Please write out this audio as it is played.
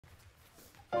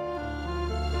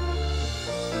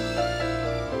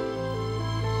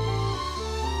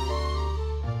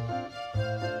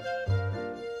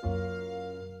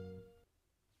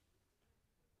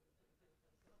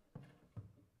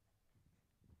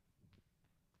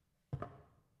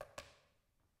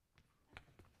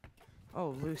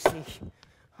Oh, Lucy,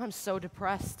 I'm so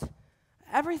depressed.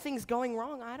 Everything's going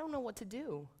wrong. I don't know what to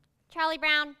do. Charlie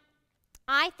Brown,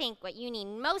 I think what you need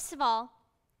most of all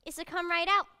is to come right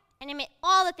out and admit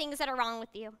all the things that are wrong with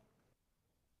you.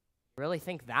 Really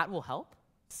think that will help?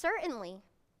 Certainly.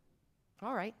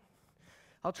 All right,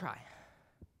 I'll try.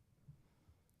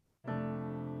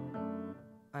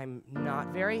 I'm not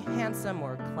very handsome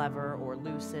or clever or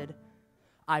lucid.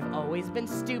 I've always been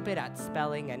stupid at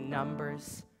spelling and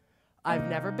numbers. I've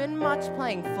never been much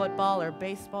playing football or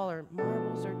baseball or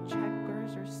marbles or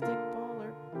checkers or stickball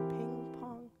or ping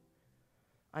pong.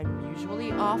 I'm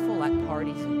usually awful at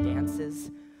parties and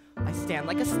dances. I stand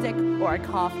like a stick, or I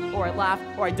cough, or I laugh,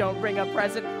 or I don't bring a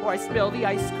present, or I spill the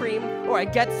ice cream, or I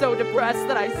get so depressed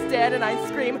that I stand and I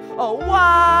scream, oh,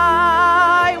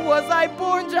 why was I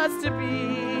born just to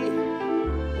be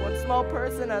one small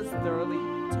person as thoroughly,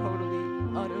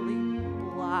 totally, utterly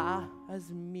blah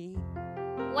as me?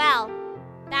 Well,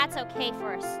 that's okay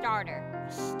for a starter.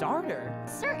 A starter?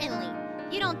 Certainly.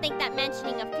 You don't think that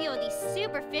mentioning a few of these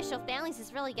superficial failings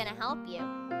is really gonna help you.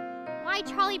 Why,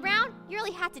 Charlie Brown, you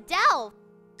really had to delve.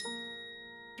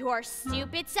 You're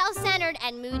stupid, self-centered,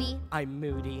 and moody. I'm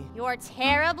moody. You're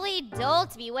terribly dull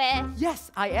to be with. Yes,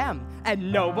 I am.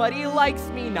 And nobody likes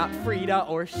me, not Frida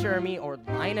or Shermie or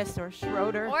Linus or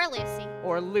Schroeder. Or Lucy.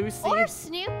 Or Lucy. Or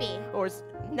Snoopy.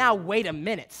 Now wait a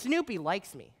minute. Snoopy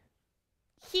likes me.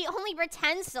 He only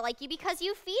pretends to like you because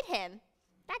you feed him.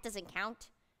 That doesn't count.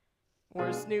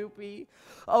 Or Snoopy.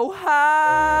 Oh, how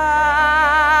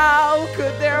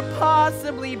could there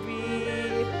possibly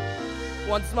be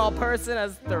one small person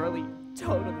as thoroughly,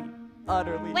 totally,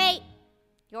 utterly... Wait,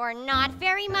 you're not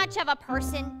very much of a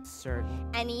person. Certain.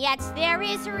 And yet there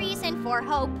is reason for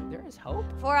hope. There is hope?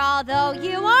 For although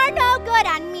you are no good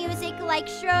on music like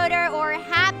Schroeder, or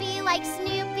happy like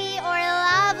Snoopy, or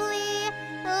lovely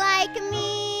like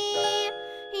me,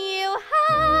 you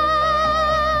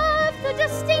have the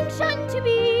distinction to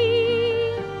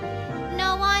be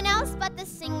no one else but the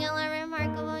singular,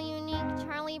 remarkable, unique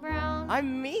Charlie Brown.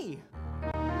 I'm me.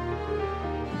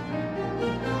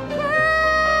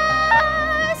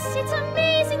 Yes, it's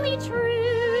amazingly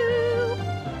true.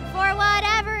 For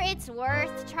whatever it's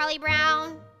worth, Charlie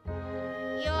Brown,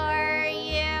 you're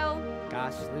you.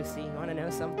 Gosh, Lucy, you want to know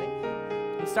something?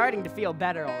 I'm starting to feel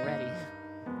better already.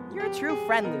 You're a true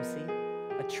friend, Lucy.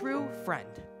 A true friend.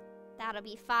 That'll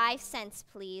be 5 cents,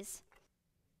 please.